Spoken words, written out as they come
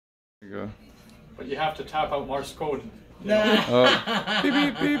There you go. But you have to tap out Morse code. Beep,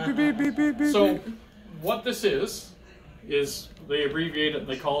 beep, beep, beep, beep, beep, beep. So what this is they abbreviate it,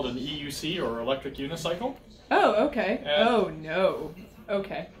 they call it an EUC, or electric unicycle. Oh, okay. And oh, no.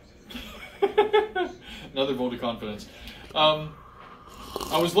 Okay. Another vote of confidence. I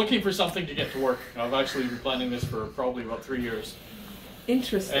was looking for something to get to work. I've actually been planning this for probably about 3 years.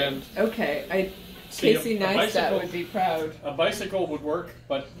 Interesting. And okay. Casey Neistat would be proud. A bicycle would work,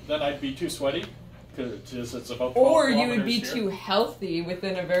 but then I'd be too sweaty. Because it's about 12 or you would be here. too healthy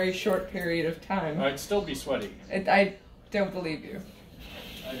within a very short period of time. I'd still be sweaty. I don't believe you.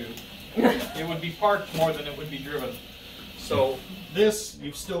 I do. It would be parked more than it would be driven. So this,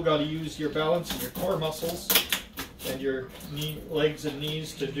 you've still got to use your balance and your core muscles and your legs and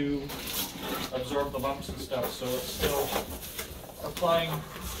knees to absorb the bumps and stuff. So it's still applying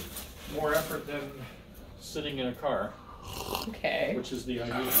more effort than sitting in a car. Okay. Which is the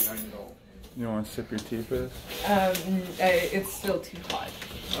idea behind it all. You want to sip your tea for this? It's still too hot.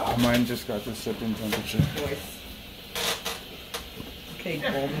 Mine just got to sipping temperature. Voice. Okay,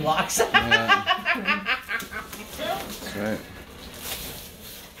 Goldilocks. Yeah. That's right.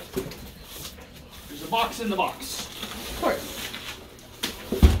 There's a box in the box. Of course.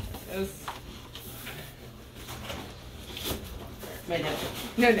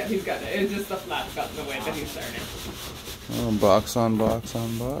 No, he's got it. It was just the flap got in the way that he started. Oh, box on box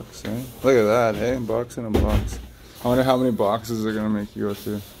on box, eh? Look at that, hey? Box in a box. I wonder how many boxes they're gonna make you go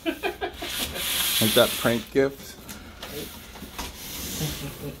through. Like that prank gift.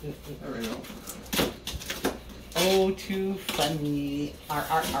 There we go. Oh, too funny. R.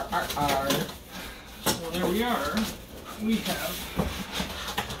 Well, there we are. We have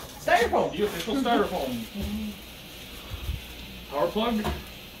Styrofoam. the official styrofoam. Power plug.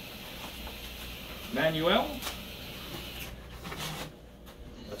 Manuel.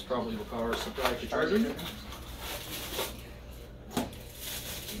 That's probably the power supply to charging.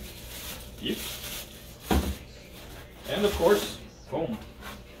 Yep. And of course, foam.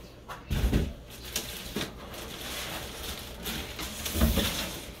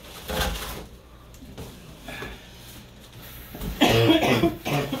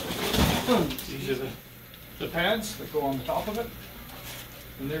 These are the pads that go on the top of it.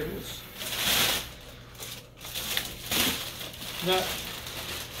 And there it is. That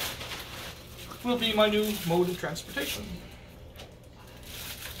will be my new mode of transportation.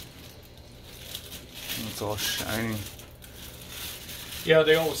 It's all shiny. Yeah,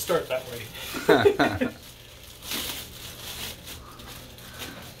 they always start that way.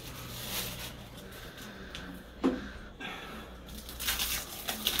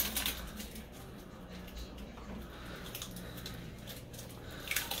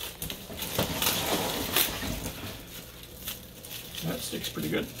 That sticks pretty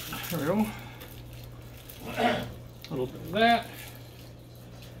good. There we go. A little bit of that.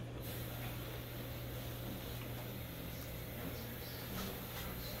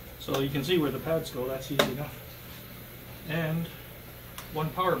 So you can see where the pads go, that's easy enough. And one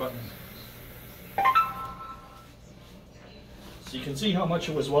power button. So you can see how much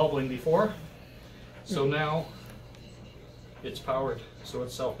it was wobbling before. So now it's powered, so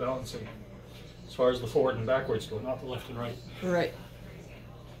it's self-balancing. As far as the forward and backwards go, not the left and right. Right.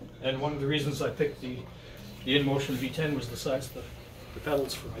 And one of the reasons I picked the Inmotion V10 was the size of the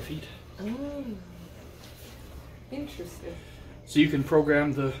pedals for my feet. Oh. Interesting. So you can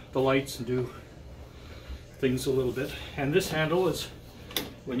program the lights and do things a little bit. And this handle is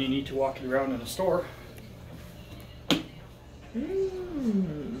when you need to walk it around in a store.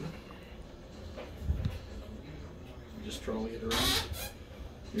 Just trolley it around.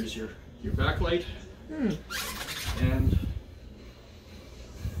 Here's your backlight. And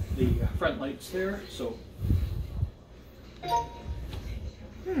the front light's there. So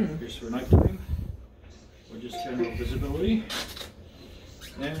here's for nighttime. Or just general visibility.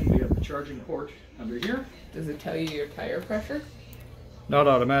 And we have the charging port under here. Does it tell you your tire pressure? Not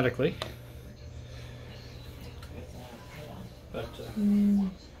automatically. But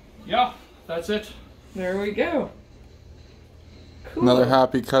yeah, that's it. There we go. Cool. Another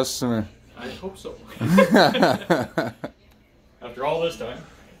happy customer. I hope so. After all this time.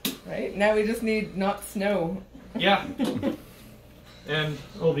 Right? Now we just need not snow. Yeah. And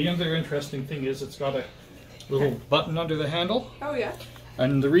the other interesting thing is it's got a little button under the handle. Oh yeah.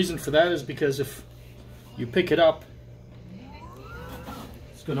 And the reason for that is because if you pick it up,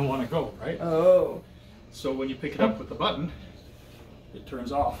 it's going to want to go, right? Oh. So when you pick it up with the button, it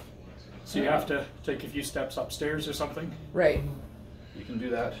turns off. So you have to take a few steps upstairs or something. Right. You can do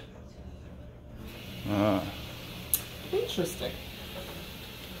that. Ah. Interesting.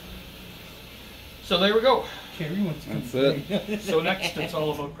 So there we go. Carrie wants to That's it. So next, it's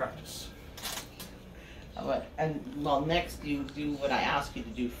all about practice. Well, next you do what I ask you to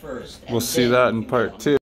do first. and We'll see then that you in can part get on. 2.